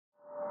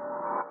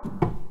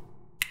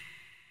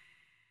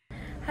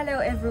Hello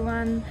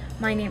everyone,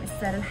 my name is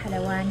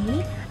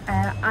Al-Halawani.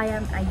 I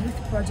am a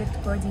youth project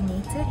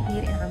coordinator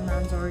here in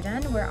Amman,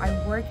 Jordan, where I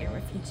work in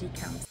refugee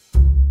camps.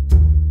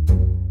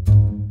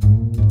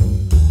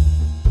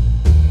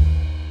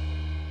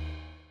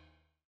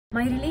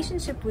 My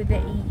relationship with the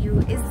EU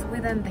is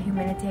within the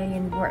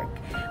humanitarian work,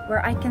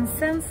 where I can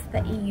sense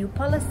the EU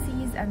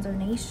policies and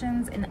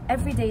donations in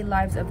everyday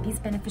lives of these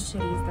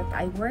beneficiaries that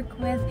I work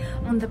with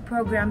on the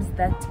programs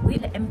that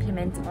we'll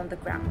implement on the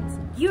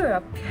ground.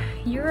 Europe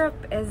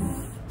is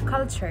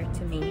culture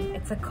to me.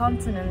 It's a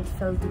continent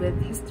filled with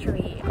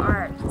history,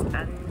 art,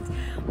 and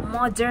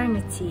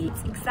modernity.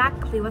 It's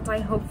exactly what I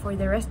hope for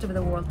the rest of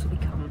the world to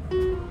become.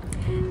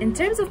 In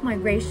terms of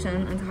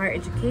migration and higher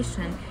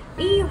education,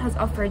 EU has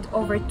offered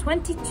over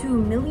 22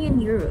 million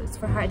euros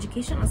for higher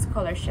education and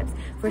scholarships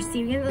for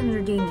Syrians and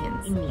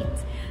Jordanians in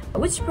need,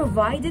 which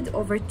provided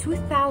over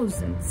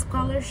 2,000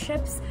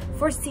 scholarships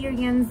for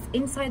Syrians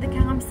inside the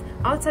camps,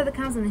 outside the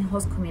camps, and in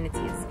host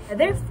communities.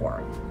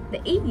 Therefore,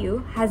 the EU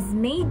has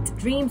made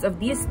dreams of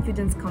these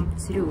students come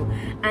true,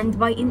 and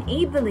by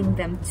enabling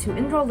them to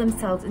enroll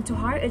themselves into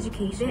higher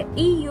education,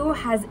 the EU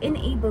has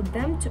enabled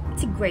them to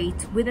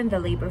integrate within the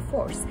labor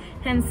force.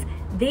 Hence,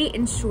 they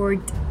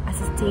ensured a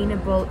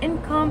sustainable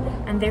income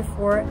and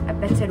therefore a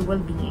better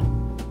well-being.